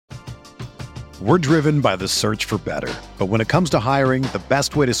We're driven by the search for better. But when it comes to hiring, the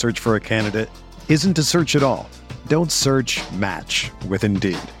best way to search for a candidate isn't to search at all. Don't search, match with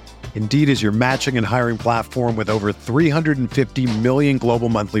Indeed. Indeed is your matching and hiring platform with over 350 million global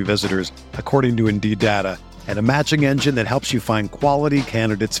monthly visitors, according to Indeed data, and a matching engine that helps you find quality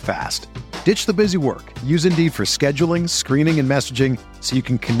candidates fast. Ditch the busy work. Use Indeed for scheduling, screening, and messaging so you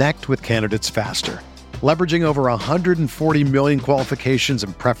can connect with candidates faster. Leveraging over 140 million qualifications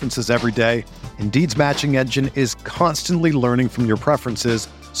and preferences every day, Indeed's matching engine is constantly learning from your preferences,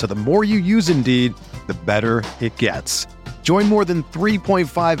 so the more you use Indeed, the better it gets. Join more than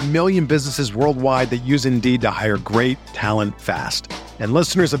 3.5 million businesses worldwide that use Indeed to hire great talent fast. And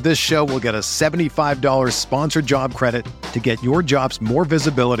listeners of this show will get a $75 sponsored job credit to get your jobs more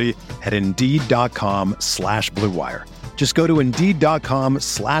visibility at Indeed.com/Blue Wire. Just go to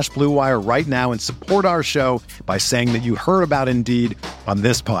Indeed.com/Blue Wire right now and support our show by saying that you heard about Indeed on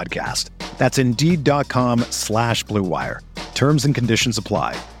this podcast. That's Indeed.com/Blue Wire. Terms and conditions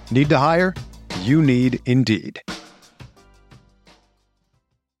apply. Need to hire? You need Indeed.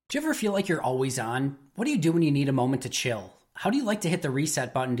 Do you ever feel like you're always on? What do you do when you need a moment to chill? How do you like to hit the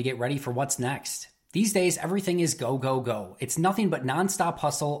reset button to get ready for what's next? These days, everything is go, go, go. It's nothing but nonstop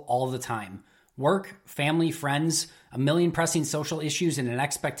hustle all the time. Work, family, friends, a million pressing social issues, and an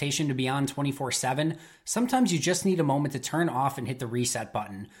expectation to be on 24/7. Sometimes you just need a moment to turn off and hit the reset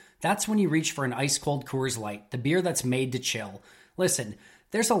button. That's when you reach for an ice-cold Coors Light, the beer that's made to chill. Listen,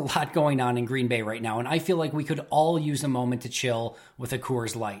 there's a lot going on in Green Bay right now, and I feel like we could all use a moment to chill with a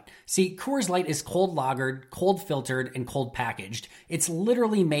Coors Light. See, Coors Light is cold lagered, cold filtered, and cold packaged. It's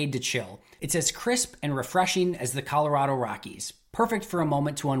literally made to chill. It's as crisp and refreshing as the Colorado Rockies. Perfect for a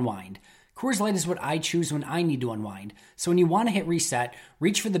moment to unwind. Coors Light is what I choose when I need to unwind. So when you want to hit reset,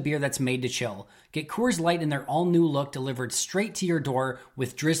 reach for the beer that's made to chill. Get Coors Light in their all-new look delivered straight to your door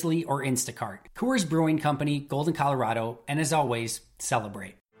with Drizzly or Instacart. Coors Brewing Company, Golden, Colorado, and as always,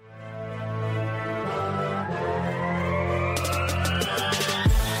 celebrate.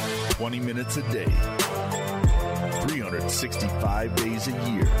 "20 minutes a day, 365 days a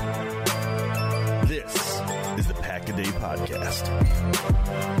year. This is the Pack-A-Day Podcast.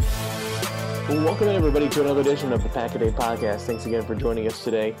 Well, welcome everybody to another edition of the Pack-A-Day Podcast. Thanks again for joining us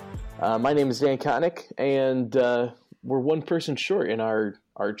today. My name is Dan Kotnick, and we're one person short in our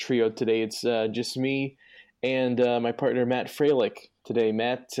trio today. It's just me and my partner Matt Freilich today.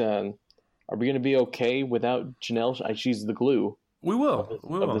 Matt, are we going to be okay without Janelle? She's the glue. We will.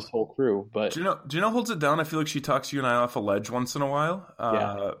 Of this whole crew. But Janelle holds it down. I feel like she talks you and I off a ledge once in a while.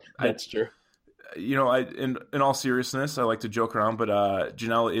 Yeah, that's true. You know, in all seriousness, I like to joke around, but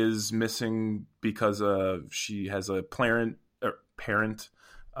Janelle is missing because she has a parent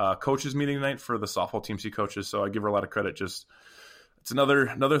coaches meeting tonight for the softball team she coaches. So I give her a lot of credit. Just it's another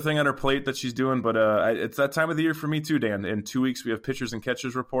thing on her plate that she's doing. But it's that time of the year for me too, Dan. In 2 weeks, we have pitchers and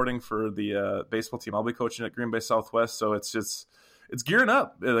catchers reporting for the baseball team I'll be coaching at Green Bay Southwest. So it's gearing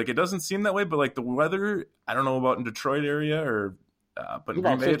up. Like, it doesn't seem that way, but like the weather, I don't know about in Detroit area or but in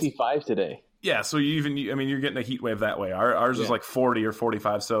Green Bay, 55 today. Yeah, so you're getting a heat wave that way. Ours is like 40 or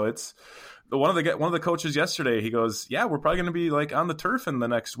 45, so it's one of the coaches yesterday. He goes, "Yeah, we're probably going to be like on the turf in the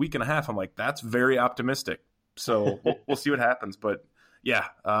next week and a half." I'm like, "That's very optimistic." So we'll see what happens, but yeah,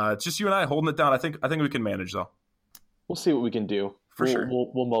 it's just you and I holding it down. I think we can manage though. We'll see what we can do for sure.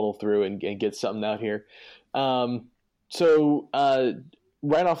 We'll muddle through and get something out here. So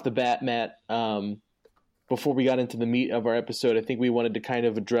right off the bat, Matt. Before we got into the meat of our episode, I think we wanted to kind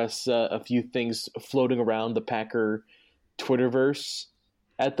of address a few things floating around the Packer Twitterverse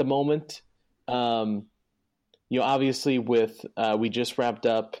at the moment. Obviously with we just wrapped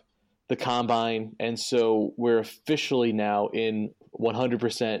up the Combine, and so we're officially now in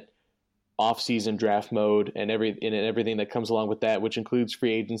 100% off-season draft mode and everything that comes along with that, which includes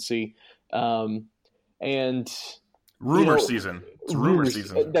free agency and rumor season. It's rumor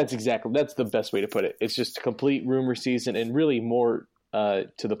season. That's the best way to put it. It's just a complete rumor season, and really more to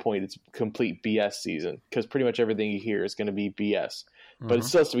the point, it's complete BS season, because pretty much everything you hear is going to be BS. But it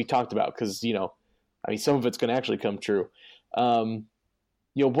still has to be talked about because, some of it's going to actually come true. One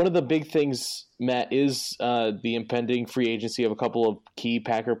of the big things, Matt, is the impending free agency of a couple of key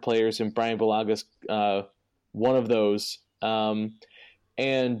Packer players, and Brian Balaga's one of those.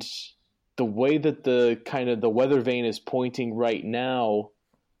 And the way that the weather vane is pointing right now,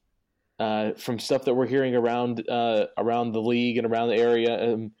 from stuff that we're hearing around the league and around the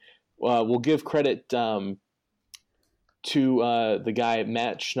area, we'll give credit to the guy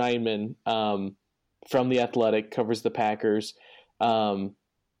Matt Schneidman from The Athletic, covers the Packers. The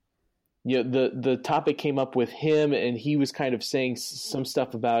topic came up with him, and he was kind of saying some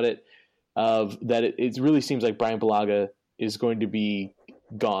stuff about it. of that it really seems like Brian Bulaga is going to be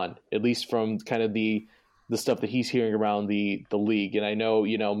gone, at least from kind of the stuff that he's hearing around the league. And I know,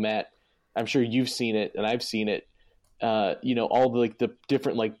 Matt, I'm sure you've seen it and I've seen it. All the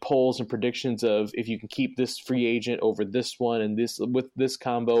different polls and predictions of if you can keep this free agent over this one and this with this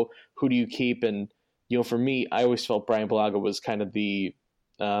combo, who do you keep? And for me, I always felt Brian Bulaga was kind of the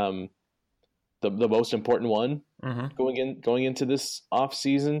most important one going into this off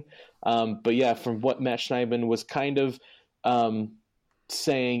season. But yeah, from what Matt Schneidman was kind of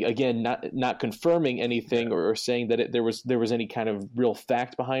saying, again, not confirming anything or saying that there was any kind of real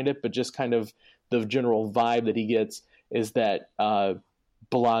fact behind it, but just kind of the general vibe that he gets is that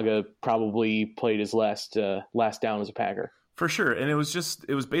Bulaga probably played his last down as a Packer. For sure. And it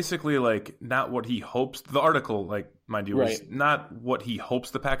was basically not what he hopes. The article, mind you, was not what he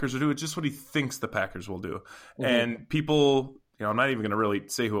hopes the Packers will do. It's just what he thinks the Packers will do. Mm-hmm. And people, I'm not even going to really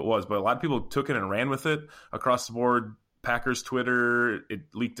say who it was, but a lot of people took it and ran with it across the board. Packers Twitter, it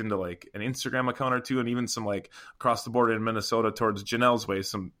leaked into an Instagram account or two, and even some across the board in Minnesota towards Janelle's way,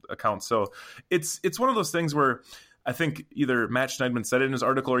 some accounts. So it's one of those things where I think either Matt Schneidman said it in his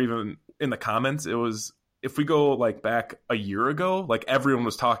article or even in the comments, it was, if we go back a year ago, everyone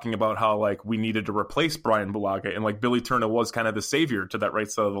was talking about how we needed to replace Brian Bulaga, and Billy Turner was kind of the savior to that right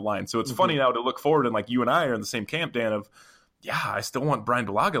side of the line. So it's funny now to look forward, and you and I are in the same camp, Dan, of I still want Brian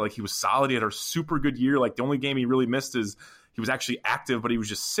Bulaga. He was solid. He had a super good year. The only game he really missed is he was actually active, but he was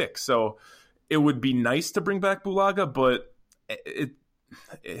just sick. So it would be nice to bring back Bulaga, but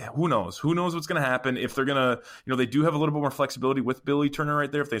who knows? Who knows what's going to happen if they're going to, they do have a little bit more flexibility with Billy Turner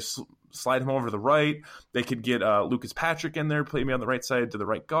right there. If they slide him over to the right, they could get Lucas Patrick in there, play me on the right side to the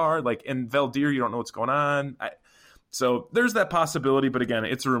right guard. And Valdir, you don't know what's going on. So there's that possibility, but again,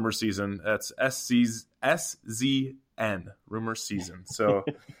 it's a rumor season. That's SZN, rumor season. So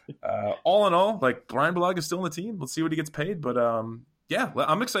all in all, Brian Bulaga is still on the team. Let's see what he gets paid. But yeah,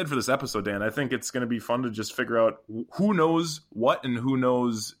 I'm excited for this episode, Dan. I think it's going to be fun to just figure out who knows what and who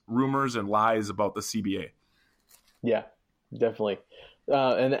knows rumors and lies about the CBA. Yeah, definitely.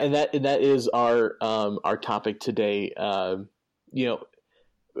 And that is our topic today. For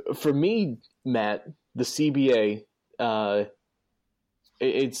me, Matt, the CBA,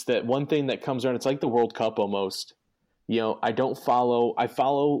 it's that one thing that comes around. It's like the World Cup almost. I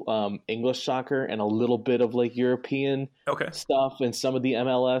follow English soccer and a little bit of European stuff and some of the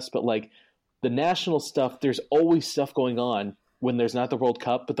MLS, but the national stuff, there's always stuff going on when there's not the World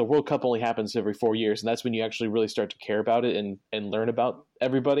Cup, but the World Cup only happens every 4 years. And that's when you actually really start to care about it and learn about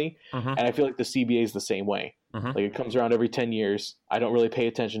everybody. Mm-hmm. And I feel like the CBA is the same way. Mm-hmm. It comes around every 10 years. I don't really pay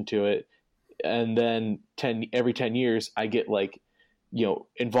attention to it. And then every 10 years I get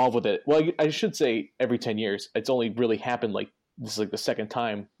involved with it. Well, I should say every 10 years. It's only really happened this is the second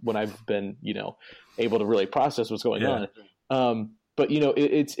time when I've been, able to really process what's going on. But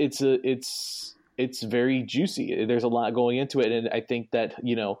it's very juicy. There's a lot going into it. And I think that,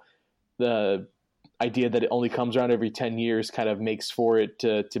 the idea that it only comes around every 10 years kind of makes for it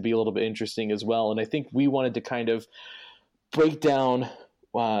to be a little bit interesting as well. And I think we wanted to kind of break down,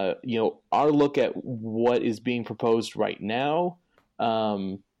 our look at what is being proposed right now.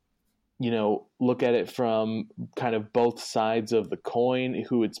 Look at it from kind of both sides of the coin,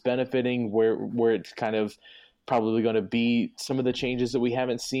 who it's benefiting, where it's kind of probably going to be some of the changes that we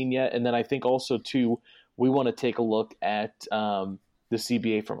haven't seen yet. And then I think also too, we want to take a look at the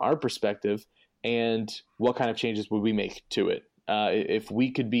CBA from our perspective and what kind of changes would we make to it. If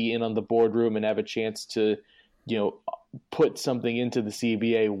we could be in on the boardroom and have a chance to, put something into the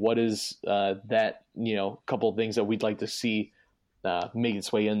CBA, what is that, couple of things that we'd like to see make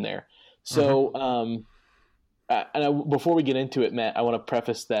its way in there. So, before we get into it, Matt, I want to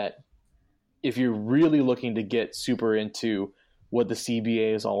preface that if you're really looking to get super into what the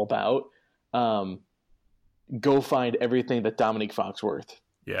CBA is all about, go find everything that Dominique Foxworth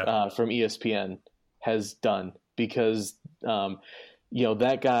from ESPN has done, because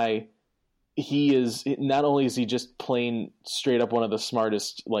that guy, he is not only is he just plain straight up one of the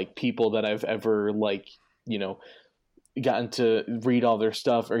smartest people that I've ever gotten to read all their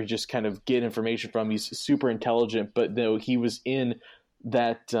stuff or just kind of get information from. He's super intelligent, but though he was in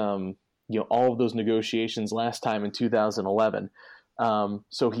that all of those negotiations last time in 2011.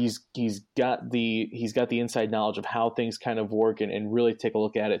 So he's got the inside knowledge of how things kind of work and really take a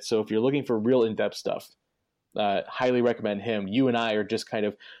look at it. So if you're looking for real in-depth stuff, highly recommend him. You and I are just kind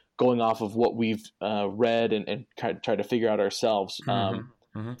of going off of what we've read and kind of try to figure out ourselves. And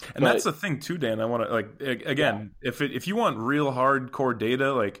that's the thing too, Dan. I want to if you want real hardcore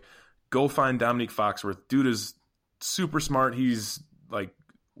data, go find Dominique Foxworth. Dude is super smart. He's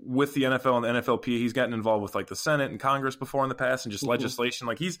with the NFL and the NFLPA. He's gotten involved with like the Senate and Congress before in the past and just legislation.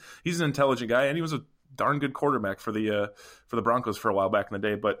 Like he's an intelligent guy, and he was a darn good quarterback for the Broncos for a while back in the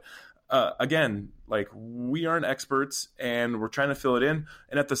day. But again, like we aren't experts and we're trying to fill it in.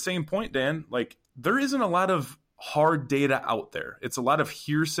 And at the same point, Dan, like there isn't a lot of hard data out there. It's a lot of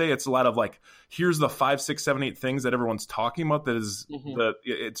hearsay. It's a lot of like, here's the 5, 6, 7, 8 things that everyone's talking about. That is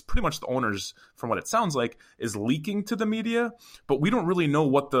it's pretty much the owners, from what it sounds like, is leaking to the media, but we don't really know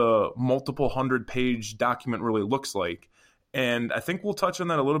what the multiple 100-page document really looks like. And I think we'll touch on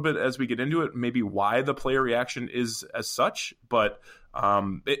that a little bit as we get into it, maybe why the player reaction is as such, but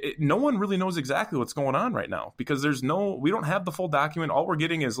no one really knows exactly what's going on right now because we don't have the full document. All we're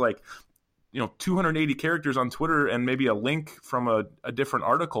getting is like, 280 characters on Twitter and maybe a link from a different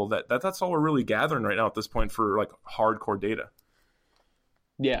article. That's all we're really gathering right now at this point for like hardcore data.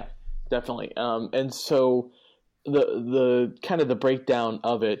 Yeah, definitely. And so the kind of the breakdown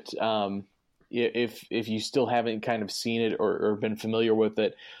of it, if you still haven't kind of seen it or been familiar with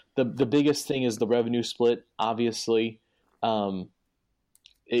it, the biggest thing is the revenue split. Obviously,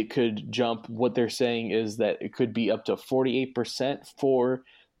 it could jump. What they're saying is that it could be up to 48% for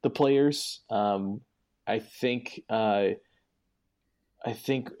the players. I think it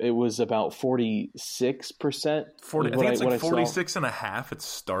was about 46%. I think it's like 46.5 it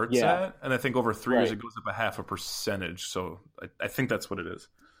starts at, and I think over 3 years it goes up 0.5%. So I think that's what it is.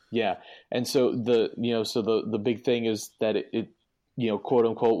 Yeah, and so the big thing is that it quote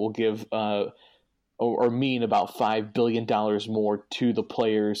unquote will give or mean about $5 billion more to the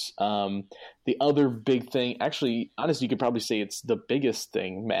players. The other big thing, actually, honestly, you could probably say it's the biggest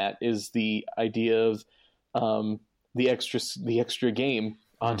thing, Matt, is the idea of the extra game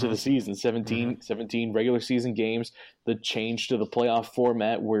onto the season, 17 regular season games, the change to the playoff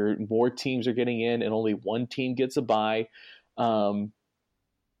format where more teams are getting in and only one team gets a bye.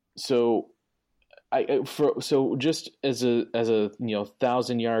 So just as a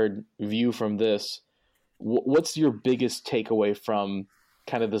 1,000-yard view from this, what's your biggest takeaway from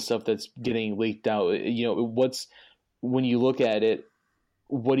kind of the stuff that's getting leaked out? When you look at it,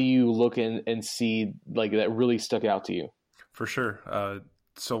 what do you look and see like that really stuck out to you? For sure.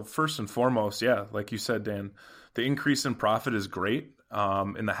 So first and foremost, yeah, like you said, Dan, the increase in profit is great.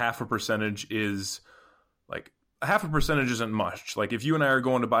 And the 0.5% is like, 0.5% isn't much. Like if you and I are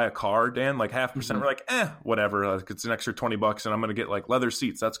going to buy a car, Dan, like 0.5%, we're like, whatever. Like it's an extra $20 and I'm going to get like leather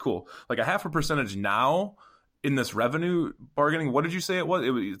seats. That's cool. Like 0.5% now in this revenue bargaining, what did you say it was?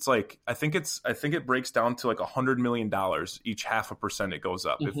 It's like, I think it breaks down to like $100 million each 0.5% it goes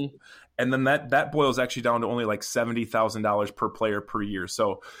up. And then that boils actually down to only like $70,000 per player per year.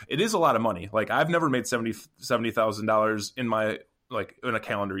 So it is a lot of money. Like I've never made $70,000 in a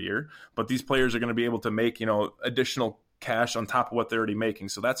calendar year, but these players are going to be able to make, additional cash on top of what they're already making.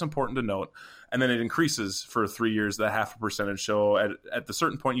 So that's important to note. And then it increases for 3 years, that 0.5%. So at the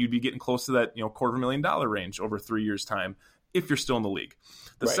certain point, you'd be getting close to that, $250,000 range over 3 years time, if you're still in the league.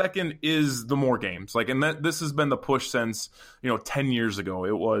 The second is the more games. This has been the push since, 10 years ago.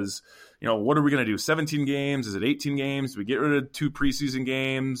 It was, what are we going to do? 17 games? Is it 18 games? Do we get rid of 2 preseason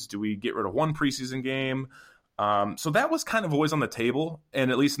games? Do we get rid of 1 preseason game? So that was kind of always on the table,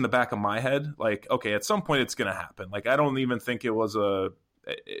 and at least in the back of my head, like, okay, at some point it's going to happen. Like, I don't even think it was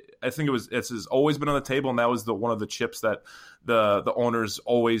it's always been on the table, and that was one of the chips that the owners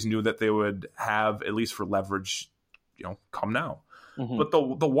always knew that they would have, at least for leverage, come now. But the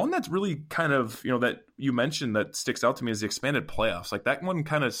one that's really kind of, that you mentioned that sticks out to me is the expanded playoffs. Like that one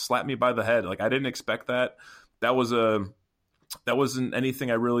kind of slapped me by the head. Like I didn't expect that. That wasn't anything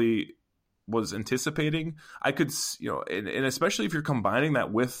I really was anticipating. I could, and especially if you're combining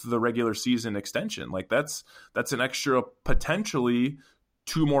that with the regular season extension, like that's an extra potentially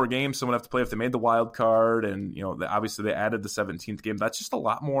 2 more games someone have to play if they made the wild card. And, obviously they added the 17th game. That's just a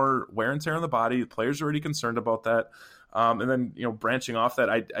lot more wear and tear on the body. The players are already concerned about that. And then, branching off that,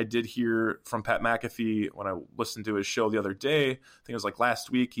 I did hear from Pat McAfee when I listened to his show the other day, I think it was like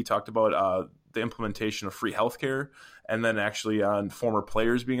last week, he talked about the implementation of free healthcare, and then actually on former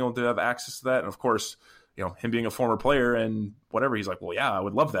players being able to have access to that. And of course, him being a former player and whatever, he's like, well, yeah, I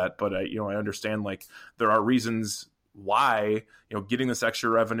would love that. But I understand like there are reasons why, getting this extra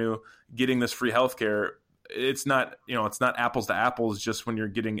revenue, getting this free healthcare, it's not apples to apples just when you're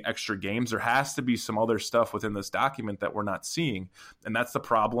getting extra games. There has to be some other stuff within this document that we're not seeing. And that's the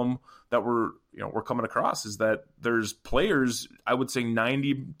problem that we're coming across is that there's players, I would say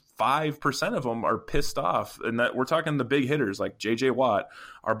 95% of them are pissed off, and that we're talking the big hitters like JJ Watt,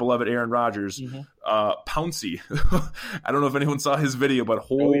 our beloved Aaron Rodgers, Pouncey. I don't know if anyone saw his video, but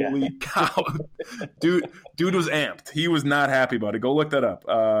holy cow, dude was amped. He was not happy about it. Go look that up.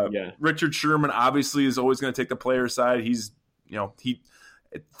 Richard Sherman obviously is always going to take the player side. He's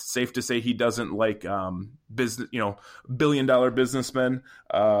it's safe to say he doesn't like business, billion-dollar businessmen.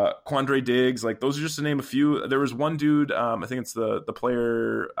 Quandre Diggs, like those are just to name a few. There was one dude, I think it's the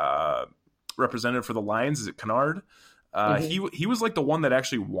player representative for the Lions. Is it Kennard? He was like the one that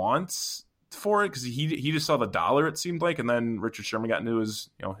actually wants for it because he just saw the dollar, it seemed like, and then Richard Sherman got into his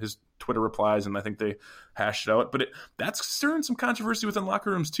Twitter replies, and I think they hashed it out. But that's stirring some controversy within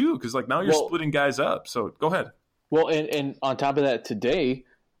locker rooms too, because like now you're splitting guys up. So go ahead. Well, and on top of that, today,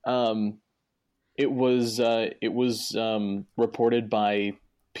 it was reported by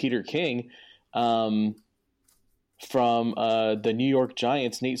Peter King from the New York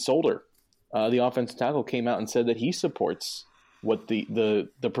Giants. Nate Solder, the offensive tackle, came out and said that he supports what the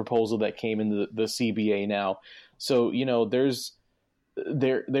proposal that came in the CBA now. So there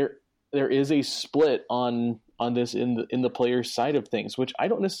is a split on this in the player's side of things, which I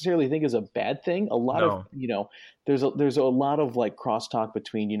don't necessarily think is a bad thing. There's a lot of like crosstalk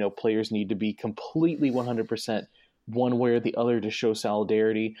between, players need to be completely 100% one way or the other to show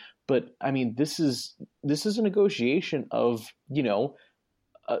solidarity. But I mean, this is a negotiation of,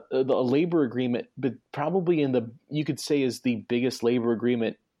 a labor agreement, but probably you could say is the biggest labor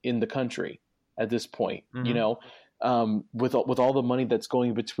agreement in the country at this point, with all the money that's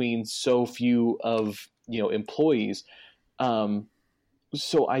going between so few of, employees.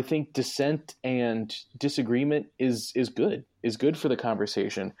 So I think dissent and disagreement is good for the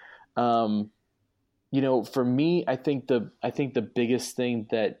conversation. For me, I think the biggest thing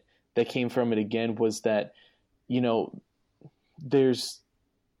that came from it again was that,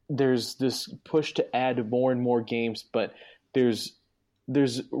 there's this push to add more and more games, but there's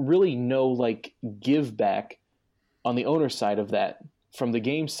really no like give back on the owner side of that from the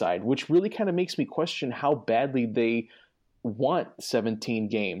game side, which really kind of makes me question how badly they want 17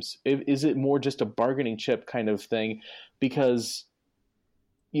 games. Is it more just a bargaining chip kind of thing? Because,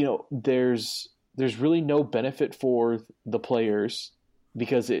 there's really no benefit for the players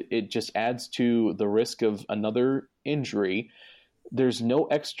because it just adds to the risk of another injury. There's no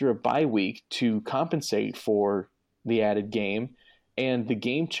extra bye week to compensate for the added game. And the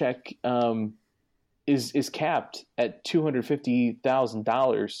game check is capped at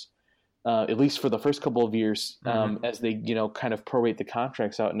 $250,000, at least for the first couple of years, as they kind of prorate the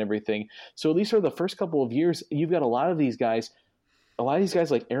contracts out and everything. So at least for the first couple of years, you've got a lot of these guys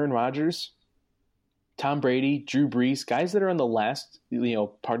like Aaron Rodgers, Tom Brady, Drew Brees, guys that are in the last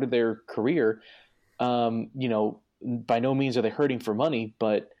part of their career. By no means are they hurting for money,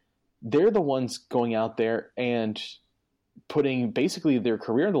 but they're the ones going out there and putting basically their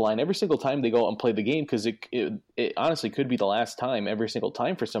career on the line every single time they go out and play the game, because it honestly could be the last time every single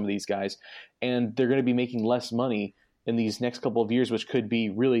time for some of these guys, and they're going to be making less money in these next couple of years, which could be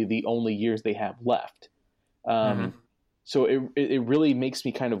really the only years they have left. So it really makes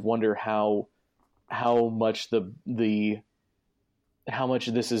me kind of wonder how much how much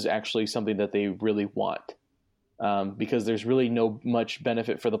this is actually something that they really want, because there's really no much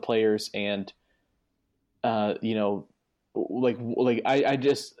benefit for the players, and you're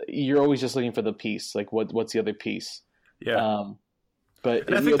always just looking for the piece. Like what's the other piece? Yeah.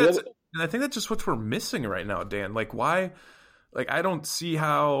 But I think that's just what we're missing right now, Dan. Like why? Like I don't see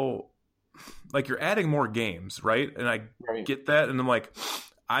how. Like you're adding more games, right? And I get that, and I'm like,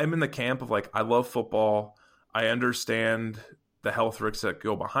 I'm in the camp of like I love football. I understand the health risks that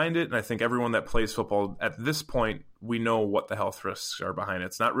go behind it, and I think everyone that plays football at this point, we know what the health risks are behind it.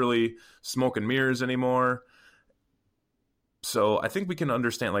 It's not really smoke and mirrors anymore. So I think we can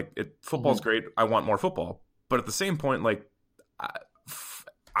understand, like, football's great. I want more football. But at the same point, like,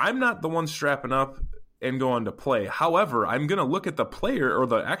 I'm not the one strapping up and going to play. However, I'm going to look at the player or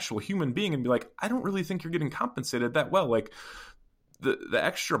the actual human being and be like, I don't really think you're getting compensated that well. Like, the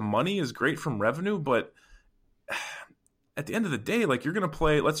extra money is great from revenue, but at the end of the day, like, you're going to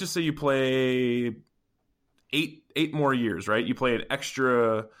play, let's just say you play eight more years, right? You play an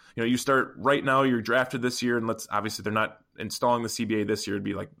extra, you start right now, you're drafted this year, and obviously they're not installing the CBA this year. It'd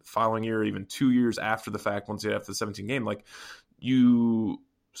be like the following year, even 2 years after the fact, once you have the 17 game.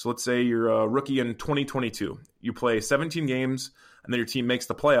 So let's say you're a rookie in 2022. You play 17 games, and then your team makes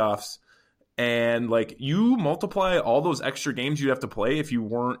the playoffs, and like you multiply all those extra games you'd have to play if you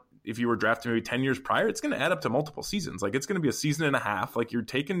were drafted maybe 10 years prior, it's going to add up to multiple seasons. Like it's going to be a season and a half. Like you're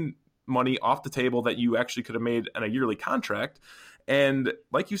taking money off the table that you actually could have made in a yearly contract. And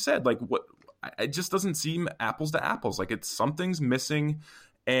like you said, like what it just doesn't seem apples to apples. Like something's missing,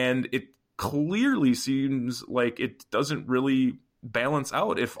 and it clearly seems like it doesn't really balance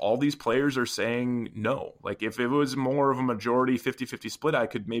out if all these players are saying no. Like if it was more of a majority 50-50 split, I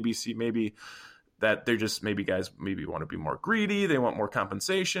could maybe see that they're just guys want to be more greedy. They want more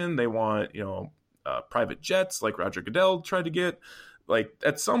compensation. They want, private jets like Roger Goodell tried to get. Like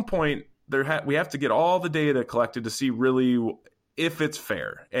at some point we have to get all the data collected to see really if it's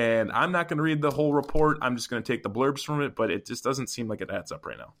fair. And I'm not going to read the whole report. I'm just going to take the blurbs from it, but it just doesn't seem like it adds up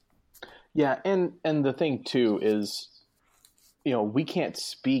right now. Yeah. And the thing too is, we can't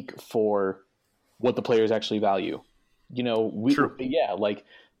speak for what the players actually value. True. Yeah, like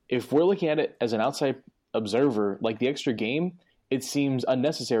if we're looking at it as an outside observer, like the extra game, it seems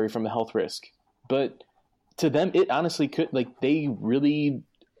unnecessary from a health risk. But to them, it honestly could, like they really,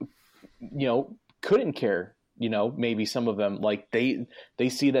 couldn't care, maybe some of them, like they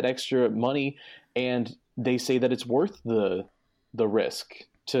see that extra money and they say that it's worth the risk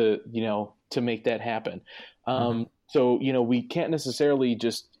to make that happen. So, we can't necessarily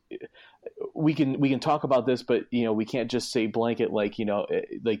just we can talk about this, but we can't just say blanket like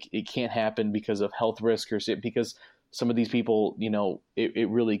it can't happen because of health risk or because some of these people it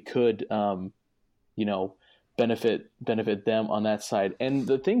really could benefit them on that side. And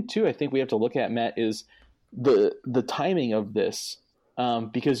the thing too, I think we have to look at, Matt, is the timing of this,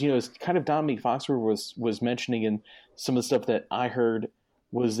 because it's kind of Dominique Foxworth was mentioning, and some of the stuff that I heard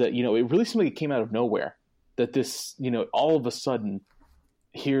was that it really seemed like it came out of nowhere. That this, all of a sudden,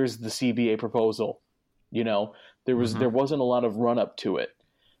 here's the CBA proposal. There wasn't a lot of run up to it,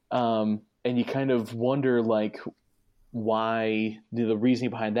 and you kind of wonder like why the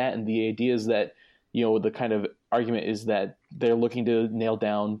reasoning behind that. And the idea is that the kind of argument is that they're looking to nail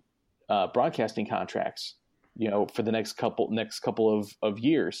down broadcasting contracts, for the next couple of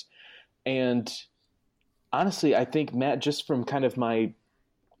years. And honestly, I think, Matt, just from kind of my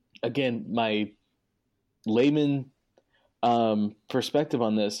layman perspective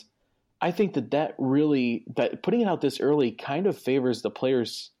on this, I think that putting it out this early kind of favors the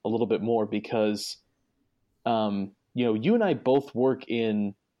players a little bit more because, you and I both work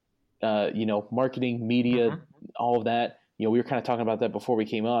in, marketing, media, all of that. We were kind of talking about that before we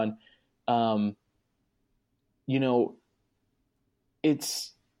came on.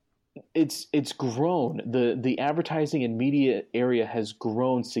 It's grown. The advertising and media area has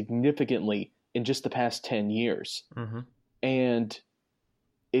grown significantly in just the past 10 years. And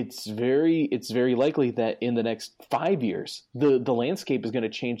it's very likely that in the next 5 years, the landscape is going to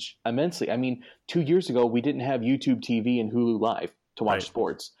change immensely. I mean, 2 years ago, we didn't have YouTube TV and Hulu Live to watch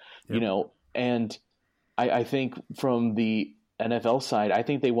sports, and I think from the NFL side, I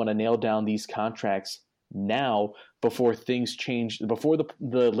think they want to nail down these contracts now before things change, before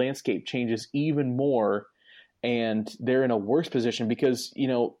the landscape changes even more, and they're in a worse position because,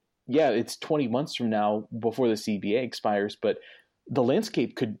 it's 20 months from now before the CBA expires, but the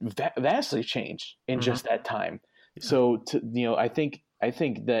landscape could vastly change in just that time. Yeah. So, I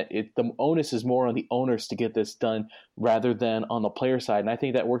think that the onus is more on the owners to get this done rather than on the player side. And I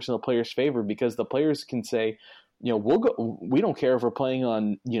think that works in the players' favor because the players can say, we'll go, we don't care if we're playing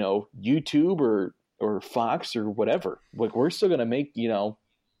on, YouTube or Fox or whatever. Like we're still going to make,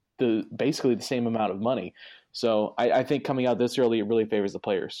 basically the same amount of money. So I think coming out this early, it really favors the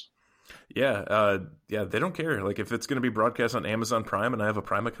players. Yeah. They don't care. Like if it's going to be broadcast on Amazon Prime and I have a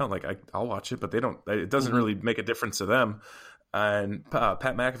Prime account, like I'll watch it, but it doesn't really make a difference to them. And Pat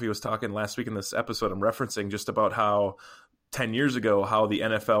McAfee was talking last week in this episode I'm referencing just about how 10 years ago, how the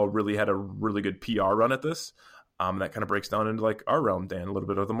NFL really had a really good PR run at this. That kind of breaks down into like our realm, Dan, a little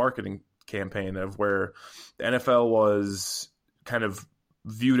bit of the marketing campaign of where the NFL was kind of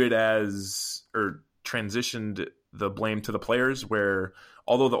viewed it as, or transitioned the blame to the players, where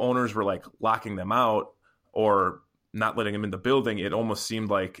although the owners were like locking them out or not letting them in the building, it almost seemed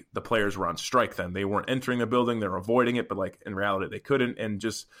like the players were on strike then. They weren't entering the building, they were avoiding it, but like in reality they couldn't. And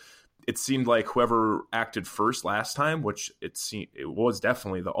just it seemed like whoever acted first last time, which it was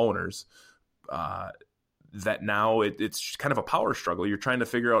definitely the owners, that now it's kind of a power struggle. You're trying to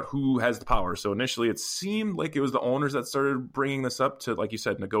figure out who has the power. So initially it seemed like it was the owners that started bringing this up to, like you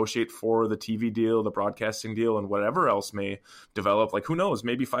said, negotiate for the TV deal, the broadcasting deal, and whatever else may develop. Like, who knows?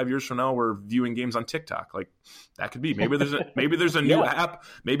 Maybe 5 years from now, we're viewing games on TikTok. Like that could be, maybe there's a new app.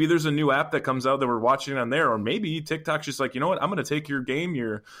 Maybe there's a new app that comes out that we're watching on there. Or maybe TikTok's just like, you know what? I'm going to take your game,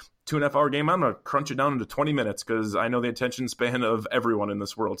 your 2.5 hour game, I'm going to crunch it down into 20 minutes because I know the attention span of everyone in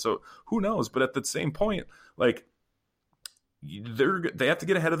this world. So who knows? But at the same point, like they have to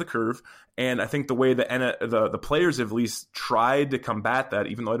get ahead of the curve, and I think the way the players have at least tried to combat that,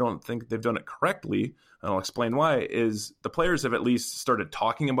 even though I don't think they've done it correctly, and I'll explain why, is the players have at least started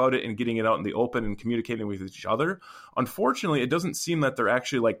talking about it and getting it out in the open and communicating with each other. Unfortunately, it doesn't seem that they're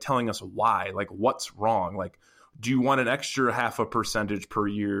actually like telling us why, like what's wrong. Like, do you want an extra 0.5% per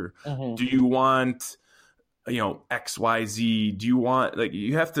year? Mm-hmm. Do you want, X, Y, Z? Do you want, like,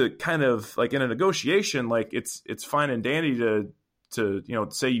 you have to kind of, like, in a negotiation, like, it's fine and dandy to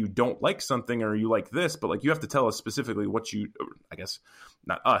say you don't like something or you like this, but like you have to tell us specifically what you, I guess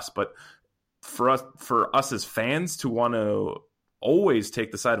not us, but for us as fans to want to always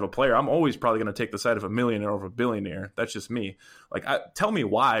take the side of a player, I'm always probably going to take the side of a millionaire over a billionaire. That's just me. Like, tell me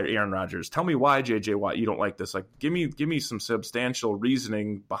why, Aaron Rodgers. Tell me why, JJ Watt, you don't like this. Like, give me some substantial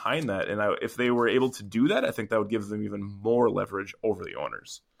reasoning behind that. And if they were able to do that, I think that would give them even more leverage over the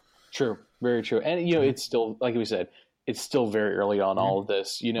owners. True, very true. And it's still, like we said, it's still very early on all of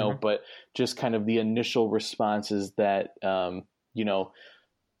this, but just kind of the initial responses that the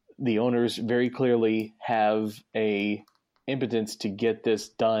owners very clearly have a impotence to get this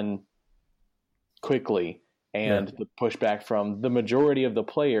done quickly, and the pushback from the majority of the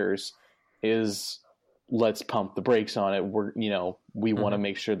players is, let's pump the brakes on it. We want to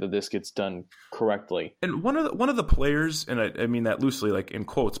make sure that this gets done correctly. And one of the players, and I mean that loosely, like in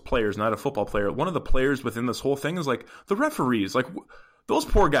quotes, players, not a football player. One of the players within this whole thing is like the referees, like those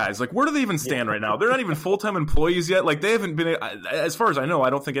poor guys. Like, where do they even stand right now? They're not even full-time employees yet. Like, they haven't been, as far as I know, I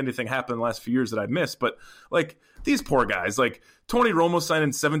don't think anything happened in the last few years that I've missed, but like these poor guys, like Tony Romo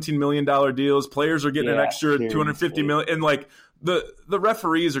signing $17 million deals. Players are getting an extra $250 million. And like the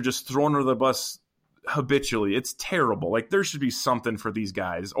referees are just thrown under the bus habitually. It's terrible. Like, there should be something for these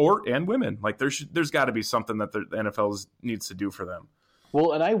guys and women. Like, there's got to be something that the NFL needs to do for them.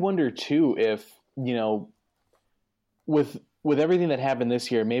 Well, and I wonder too if, with everything that happened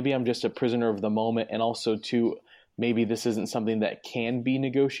this year, maybe I'm just a prisoner of the moment, and also too, maybe this isn't something that can be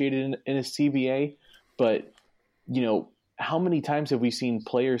negotiated in a CBA, but how many times have we seen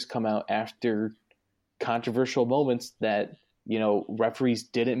players come out after controversial moments that referees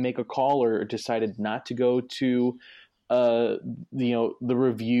didn't make a call or decided not to go to the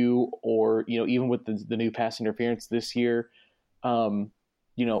review, or even with the new pass interference this year, how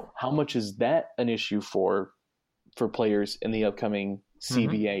much is that an issue for players in the upcoming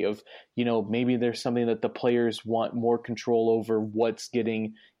CBA? Of maybe there's something that the players want more control over, what's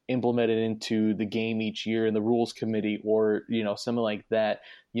getting implemented into the game each year in the rules committee, or something like that.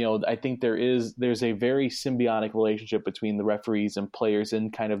 I think there's a very symbiotic relationship between the referees and players,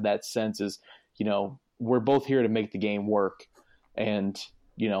 in kind of that sense is, we're both here to make the game work, and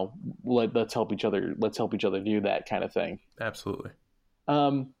let's help each other do that kind of thing. Absolutely.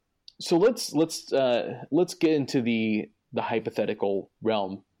 So let's get into the hypothetical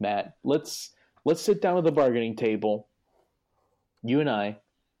realm, Matt. Let's sit down at the bargaining table, you and I,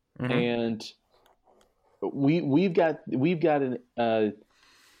 and we've got a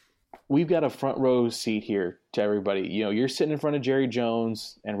front row seat here to everybody. You're sitting in front of Jerry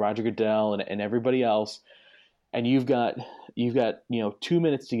Jones and Roger Goodell and everybody else, and you've got 2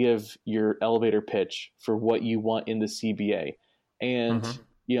 minutes to give your elevator pitch for what you want in the CBA, and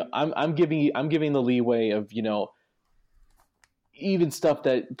I'm giving the leeway of even stuff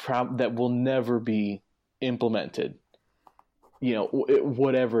that will never be implemented.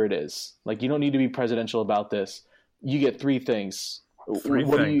 Whatever it is, like, you don't need to be presidential about this. You get 3 things.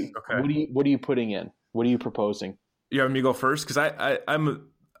 What are you putting in? What are you proposing? You want me to go first? Because I'm.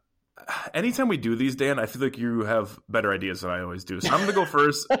 Anytime we do these, Dan, I feel like you have better ideas than I always do. So I'm gonna go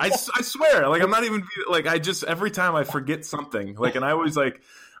first. I swear, like, I'm not even like, every time I forget something, like, and I'm always like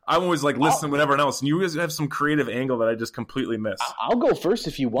listening to whatever else, and you guys have some creative angle that I just completely miss. I'll go first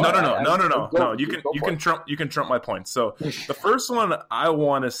if you want. No. You can trump my point. So the first one I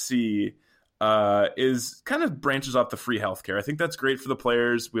want to see is kind of branches off the free healthcare. I think that's great for the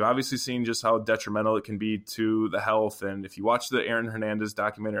players. We've obviously seen just how detrimental it can be to the health, and if you watch the Aaron Hernandez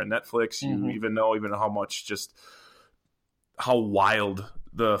documentary on Netflix, you even know how much, just how wild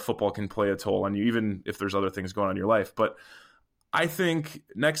the football can play a toll on you, even if there's other things going on in your life. But I think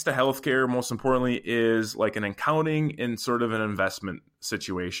next to healthcare, most importantly, is like an accounting and sort of an investment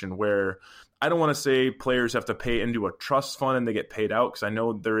situation, where I don't want to say players have to pay into a trust fund and they get paid out, because I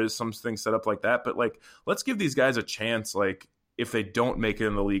know there is some things set up like that. But like, let's give these guys a chance. Like, if they don't make it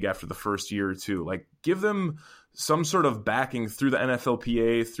in the league after the first year or two, like, give them some sort of backing through the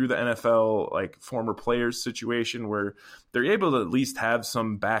NFLPA, through the NFL, like, former players situation, where they're able to at least have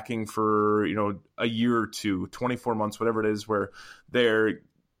some backing for, a year or two, 24 months, whatever it is, where they're,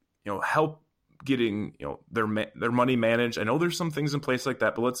 help getting, their money managed. I know there's some things in place like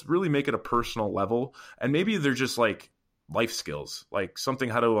that, but let's really make it a personal level. And maybe they're just like life skills, like something,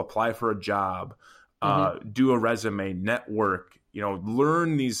 how to apply for a job, do a resume, network,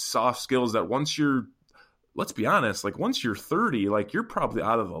 learn these soft skills that let's be honest, like once you're 30, like you're probably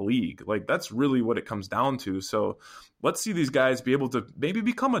out of the league. Like that's really what it comes down to. So let's see these guys be able to maybe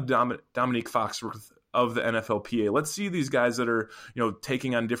become a Dominique Foxworth of the NFLPA. Let's see these guys that are,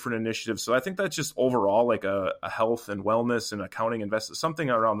 taking on different initiatives. So I think that's just overall like a health and wellness and accounting investment, something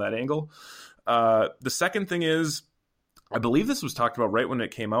around that angle. The second thing is, I believe this was talked about right when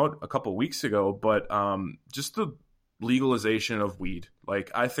it came out a couple weeks ago, but just the legalization of weed. Like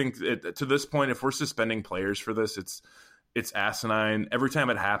I think to this point, if we're suspending players for this, it's asinine. Every time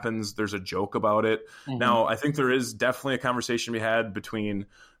it happens, there's a joke about it. Now, I think there is definitely a conversation we had between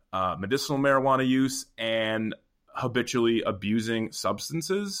medicinal marijuana use and habitually abusing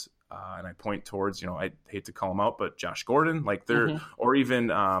substances. And I point towards, I hate to call him out, but Josh Gordon, like or even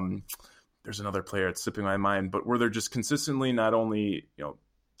there's another player, it's slipping my mind, but where they're just consistently not only,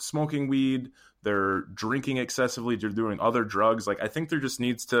 smoking weed, they're drinking excessively, they're doing other drugs. Like I think there just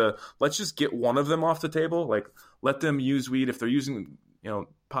needs to, let's just get one of them off the table. Like let them use weed. If they're using,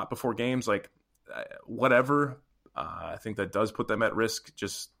 pot before games, like whatever. I think that does put them at risk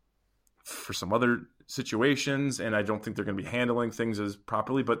just for some other situations. And I don't think they're going to be handling things as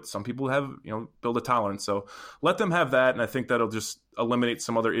properly, but some people have, build a tolerance. So let them have that. And I think that'll just eliminate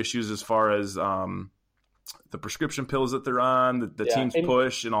some other issues as far as, the prescription pills that they're on, the teams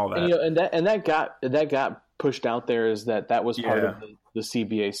push and all that. And that got pushed out there is that was part of the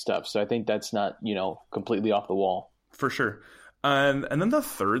CBA stuff. So I think that's not, completely off the wall. For sure. And then the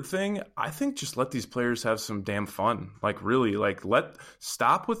third thing, I think just let these players have some damn fun. Like really, like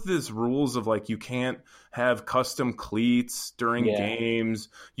stop with these rules of like, you can't have custom cleats during games.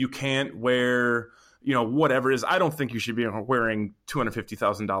 You can't wear, whatever it is. I don't think you should be wearing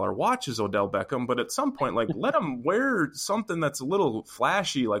 $250,000 watches, Odell Beckham, but at some point, like let them wear something that's a little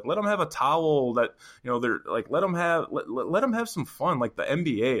flashy. Like let them have a towel that, they're like, let them have some fun. Like the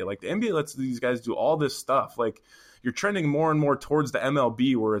NBA lets these guys do all this stuff. Like you're trending more and more towards the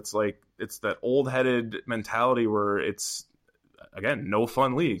MLB where it's like, it's that old headed mentality where it's, again, no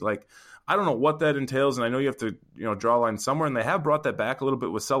fun league. Like, I don't know what that entails, and I know you have to, draw a line somewhere, and they have brought that back a little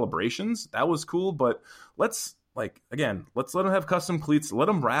bit with celebrations. That was cool, but let's let them have custom cleats. Let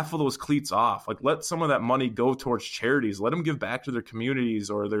them raffle those cleats off. Like, let some of that money go towards charities. Let them give back to their communities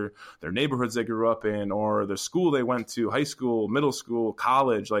or their neighborhoods they grew up in or the school they went to, high school, middle school,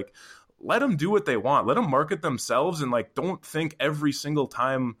 college. Like, let them do what they want. Let them market themselves, and don't think every single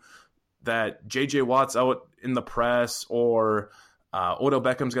time that J.J. Watt's out in the press or Odell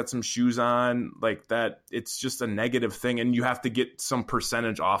Beckham's got some shoes on, like that, it's just a negative thing, and you have to get some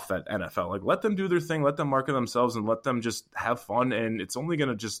percentage off that NFL. Like, let them do their thing, let them market themselves, and let them just have fun, and it's only going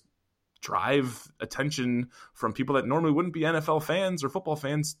to just drive attention from people that normally wouldn't be NFL fans or football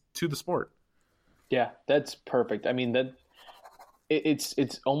fans to the sport. Yeah, that's perfect. I mean, that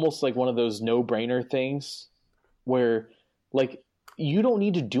it's almost like one of those no-brainer things where, like, you don't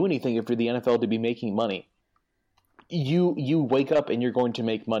need to do anything if you're the NFL to be making money. You wake up and you're going to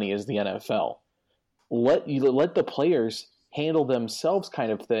make money as the NFL. Let the players handle themselves,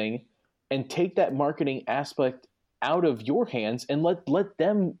 kind of thing, and take that marketing aspect out of your hands and let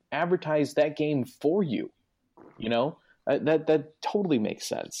them advertise that game for you. That totally makes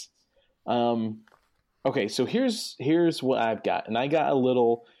sense. Okay, so here's what I've got, and I got a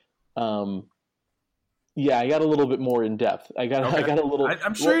little. I got a little bit more in depth. I got a little.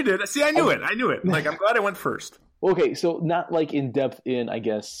 I'm sure you did. See, I knew it. Like, I'm glad I went first. Okay, so not like in depth in, I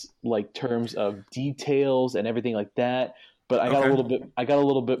guess, like terms of details and everything like that, but I got a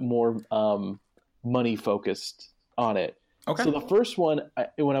little bit more money focused on it. Okay. So the first one,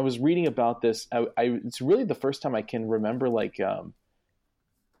 when I was reading about this, it's really the first time I can remember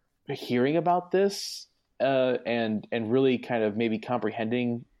hearing about this and really kind of maybe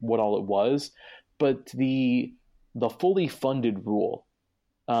comprehending what all it was. But the fully funded rule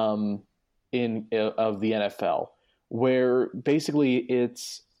of the NFL, where basically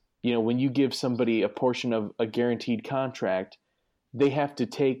it's, when you give somebody a portion of a guaranteed contract, they have to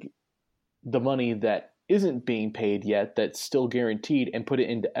take the money that isn't being paid yet, that's still guaranteed, and put it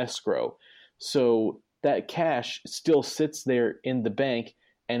into escrow. So that cash still sits there in the bank,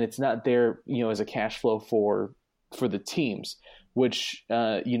 and it's not there, as a cash flow for the teams, which,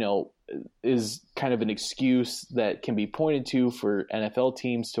 is kind of an excuse that can be pointed to for NFL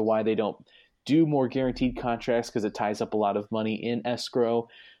teams to why they don't do more guaranteed contracts, because it ties up a lot of money in escrow.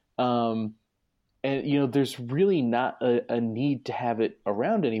 And, there's really not a need to have it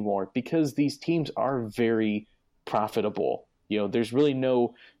around anymore because these teams are very profitable. There's really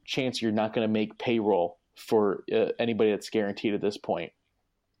no chance you're not going to make payroll for anybody that's guaranteed at this point.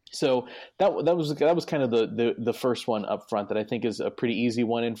 So that was kind of the first one up front that I think is a pretty easy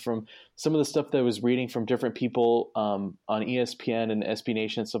one. And from some of the stuff that I was reading from different people on ESPN and SB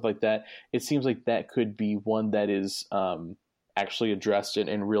Nation and stuff like that, it seems like that could be one that is actually addressed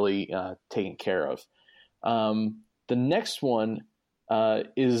and really taken care of. The next one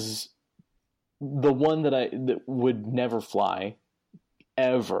is the one that would never fly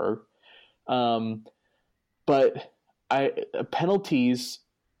ever. But penalties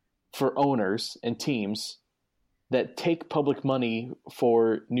for owners and teams that take public money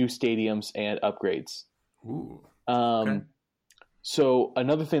for new stadiums and upgrades. Ooh. Okay. So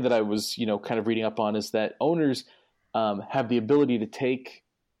another thing that I was, kind of reading up on is that owners have the ability to take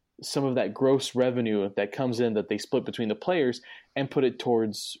some of that gross revenue that comes in that they split between the players and put it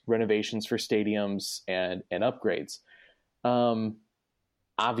towards renovations for stadiums and upgrades.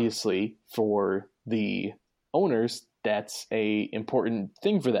 Obviously, for the owners, that's a important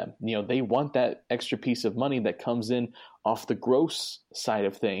thing for them. They want that extra piece of money that comes in off the gross side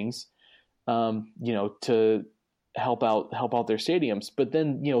of things, to help out their stadiums. But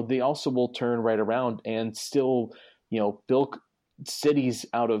then, they also will turn right around and still, build cities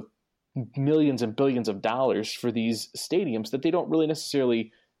out of millions and billions of dollars for these stadiums that they don't really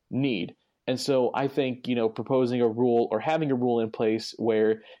necessarily need. And so I think, proposing a rule or having a rule in place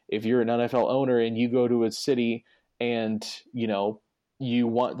where if you're an NFL owner and you go to a city and, you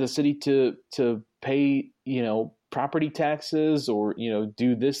want the city to pay, property taxes or,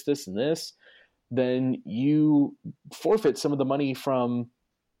 do this, and this, then you forfeit some of the money from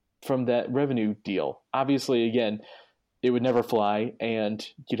that revenue deal. Obviously, again, it would never fly and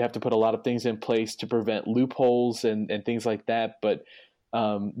you'd have to put a lot of things in place to prevent loopholes and things like that. But,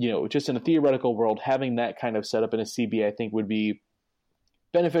 just in a theoretical world, having that kind of setup in a CBA, I think would be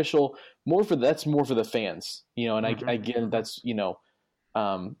beneficial that's more for the fans, and again, that's,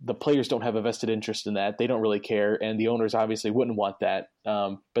 the players don't have a vested interest in that. They don't really care. And the owners obviously wouldn't want that.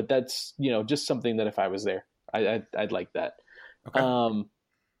 But that's, just something that if I was there, I'd like that. Okay.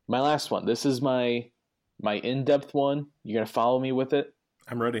 My last one, this is my in-depth one. You're going to follow me with it.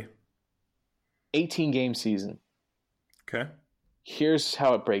 I'm ready. 18 game season. Okay. Here's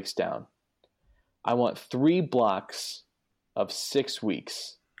how it breaks down. I want 3 blocks of 6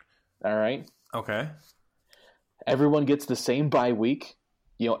 weeks. All right. Okay. Everyone gets the same bye week.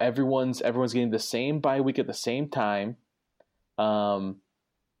 Everyone's getting the same bye week at the same time. I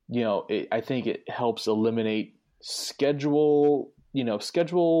think it helps eliminate schedule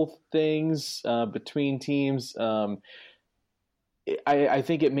things between teams. I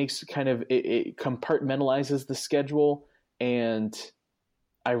think it makes it compartmentalizes the schedule, and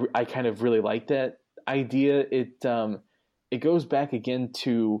I kind of really like that idea. It goes back again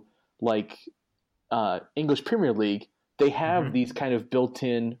to English Premier League. They have these kind of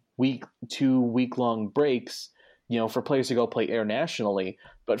built-in week-long breaks, for players to go play internationally.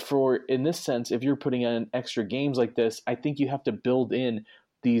 But in this sense, if you're putting in extra games like this, I think you have to build in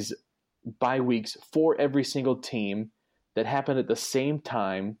these bye weeks for every single team that happen at the same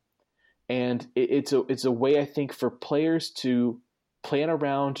time. And it's a way, I think, for players to plan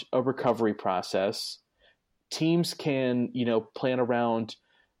around a recovery process. Teams can, plan around,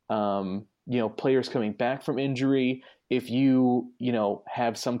 players coming back from injury. If you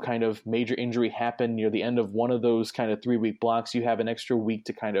have some kind of major injury happen near the end of one of those kind of 3-week blocks, you have an extra week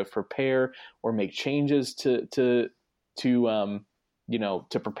to kind of prepare or make changes to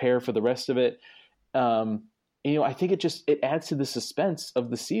prepare for the rest of it. I think it adds to the suspense of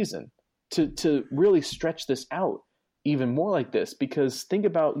the season to really stretch this out even more like this, because think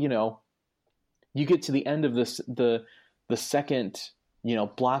about, you get to the end of the second,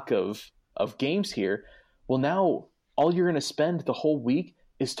 block of games here. Well, now all you're going to spend the whole week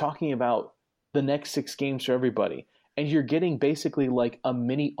is talking about the next 6 games for everybody. And you're getting basically like a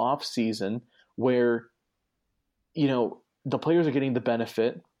mini off season where, the players are getting the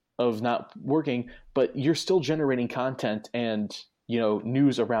benefit of not working, but you're still generating content and,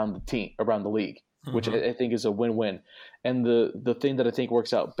 news around the league, which I think is a win-win. And the thing that I think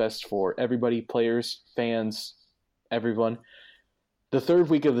works out best for everybody, players, fans, everyone, the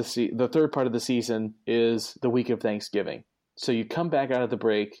third part of the season is the week of Thanksgiving. So you come back out of the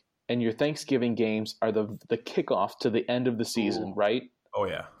break, and your Thanksgiving games are the kickoff to the end of the season, right? Oh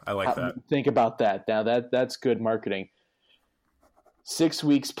yeah, I like that. Think about that. Now that's good marketing. 6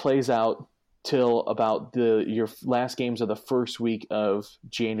 weeks plays out till about your last games of the first week of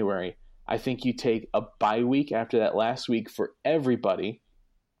January. I think you take a bye week after that last week for everybody.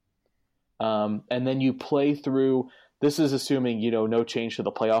 And then you play through, this is assuming, no change to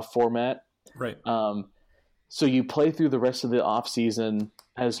the playoff format. Right. So you play through the rest of the offseason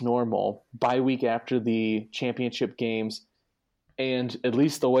as normal, bye week after the championship games, and at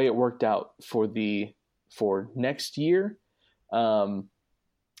least the way it worked out for next year,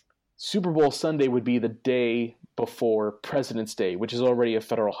 Super Bowl Sunday would be the day before President's Day, which is already a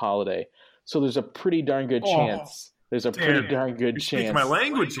federal holiday. So there's a pretty darn good chance. There's a pretty darn good chance my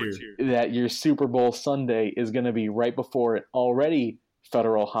language here. that your Super Bowl Sunday is going to be right before an already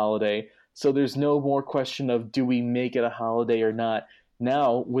federal holiday. So there's no more question of do we make it a holiday or not.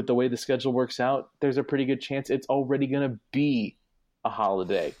 Now, with the way the schedule works out, there's a pretty good chance it's already going to be a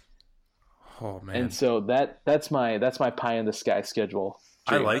holiday. Oh man! And so that's my pie in the sky schedule.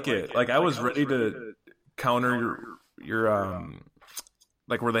 I like it. Like I was ready to counter your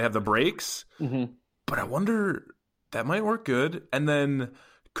like where they have the breaks, but I wonder that might work good. And then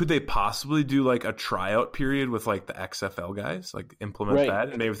could they possibly do like a tryout period with like the XFL guys, like implement that,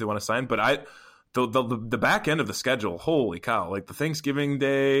 and maybe if they want to sign? But the back end of the schedule, holy cow! Like the Thanksgiving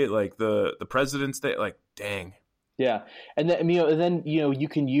Day, like the President's Day, like dang. Yeah, and then you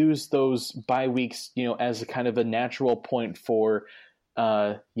can use those bye weeks as a kind of a natural point for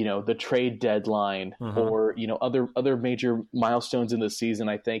the trade deadline or other major milestones in the season.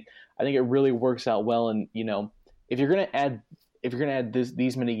 I think it really works out well. And if you're gonna add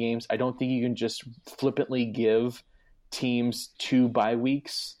these many games, I don't think you can just flippantly give teams 2 bye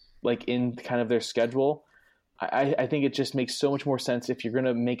weeks like in kind of their schedule. I think it just makes so much more sense if you're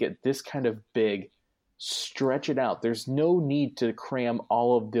gonna make it this kind of big. Stretch it out. There's no need to cram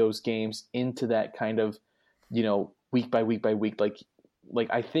all of those games into that kind of, week by week by week. Like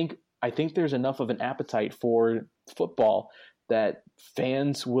I think there's enough of an appetite for football that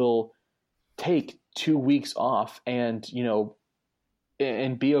fans will take 2 weeks off and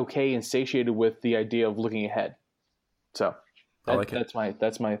be okay and satiated with the idea of looking ahead. So that's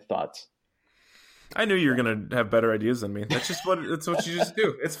my thoughts. I knew you were going to have better ideas than me. That's what you just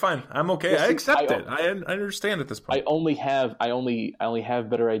do. It's fine. I'm okay. I accept it. I understand at this point. I only have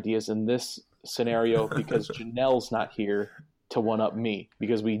better ideas in this scenario because Janelle's not here to one up me,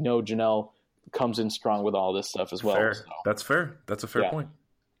 because we know Janelle comes in strong with all this stuff as well. Fair. So. That's fair. That's a fair point.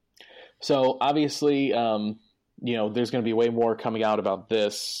 So obviously, there's going to be way more coming out about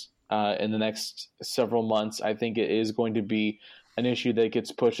this in the next several months. I think it is going to be an issue that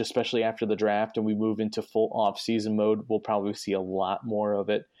gets pushed, especially after the draft and we move into full off-season mode. We'll probably see a lot more of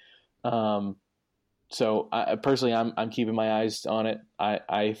it. So personally, I'm keeping my eyes on it.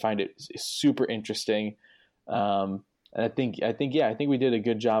 I find it super interesting. And I think we did a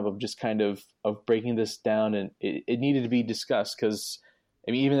good job of just kind of breaking this down, and it needed to be discussed because,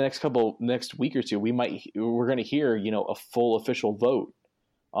 I mean, even the next week or two, we're going to hear, a full official vote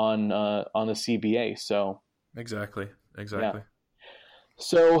on the CBA. So exactly. Yeah.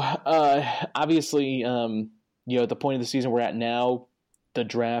 So obviously, at the point of the season we're at now, the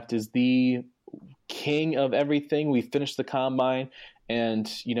draft is the king of everything. We finished the combine,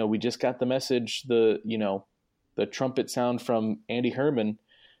 and we just got the message, the trumpet sound from Andy Herman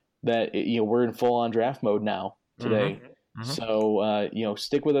that we're in full on draft mode now today. So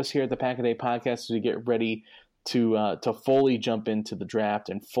stick with us here at the Pack a Day Podcast as we get ready to fully jump into the draft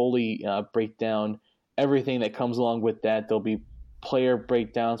and fully break down everything that comes along with that. There'll be player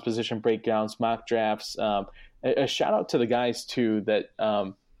breakdowns, position breakdowns, mock drafts. A shout out to the guys too that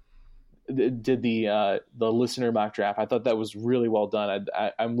did the listener mock draft. I thought that was really well done.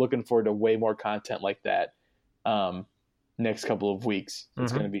 I'm looking forward to way more content like that next couple of weeks.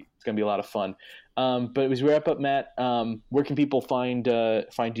 It's gonna be a lot of fun. But as we wrap up, Matt, where can people find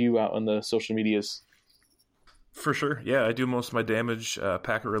you out on the social medias? For sure. Yeah, I do most of my damage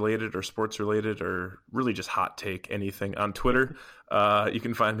Packer related or sports related or really just hot take anything on Twitter. You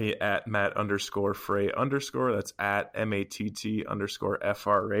can find me at Matt_Frey_. That's at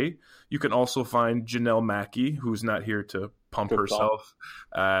MATT_FRA. You can also find Janelle Mackey, who's not here to pump herself,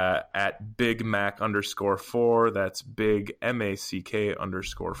 at Big Mac_4. That's Big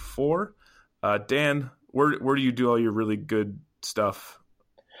MACK_4. Dan, where do you do all your really good stuff?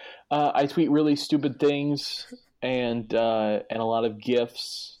 I tweet really stupid things and a lot of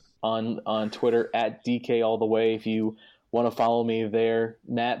GIFs on Twitter at DK all the way. If you want to follow me there,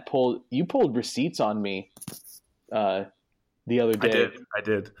 Matt pulled receipts on me the other day. I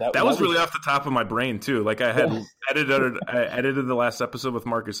did. That was really off the top of my brain too. Like I had edited the last episode with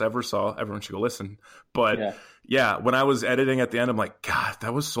Marcus Eversole. Everyone should go listen. But yeah, when I was editing at the end, I'm like, God,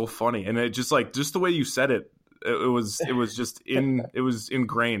 that was so funny. And it just the way you said it, it was just it was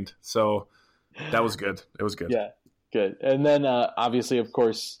ingrained. So that was good. It was good. Yeah, good. And then obviously, of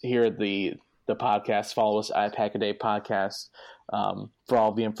course, here at the podcast, follow us at Pack-A-Day Podcast for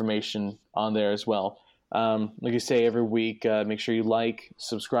all the information on there as well. Like you say every week, make sure you like,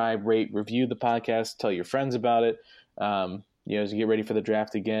 subscribe, rate, review the podcast, tell your friends about it. As you get ready for the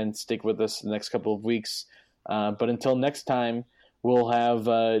draft again, stick with us the next couple of weeks. But until next time, we'll have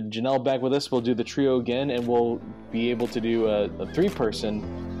Janelle back with us. We'll do the trio again, and we'll be able to do a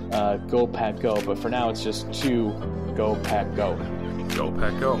 3-person Go Pack Go. But for now, it's just 2 Go Pack Go. Go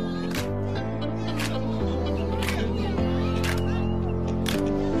Pack Go.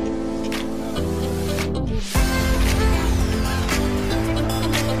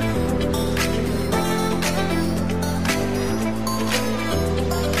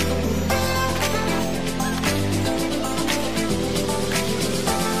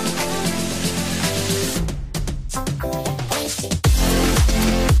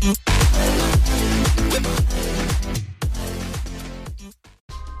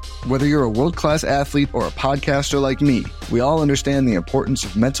 Whether you're a world-class athlete or a podcaster like me, we all understand the importance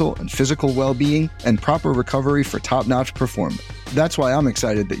of mental and physical well-being and proper recovery for top-notch performance. That's why I'm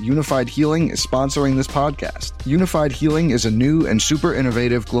excited that Unified Healing is sponsoring this podcast. Unified Healing is a new and super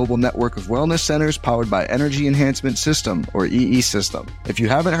innovative global network of wellness centers powered by Energy Enhancement System, or EE System. If you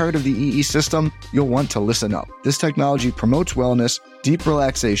haven't heard of the EE System, you'll want to listen up. This technology promotes wellness, deep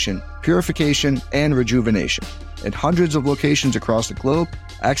relaxation, purification, and rejuvenation. At hundreds of locations across the globe,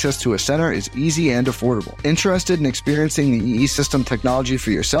 access to a center is easy and affordable. Interested in experiencing the EE System technology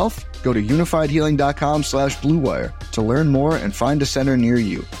for yourself? Go to unifiedhealing.com/bluewire to learn more and find a center near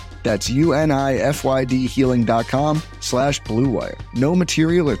you. That's unifydhealing.com/bluewire. No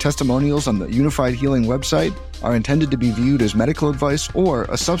material or testimonials on the Unified Healing website are intended to be viewed as medical advice or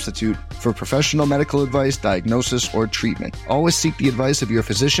a substitute for professional medical advice, diagnosis, or treatment. Always seek the advice of your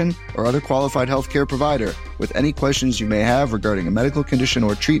physician or other qualified healthcare provider with any questions you may have regarding a medical condition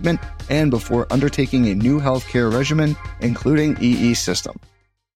or treatment and before undertaking a new healthcare regimen, including EE System.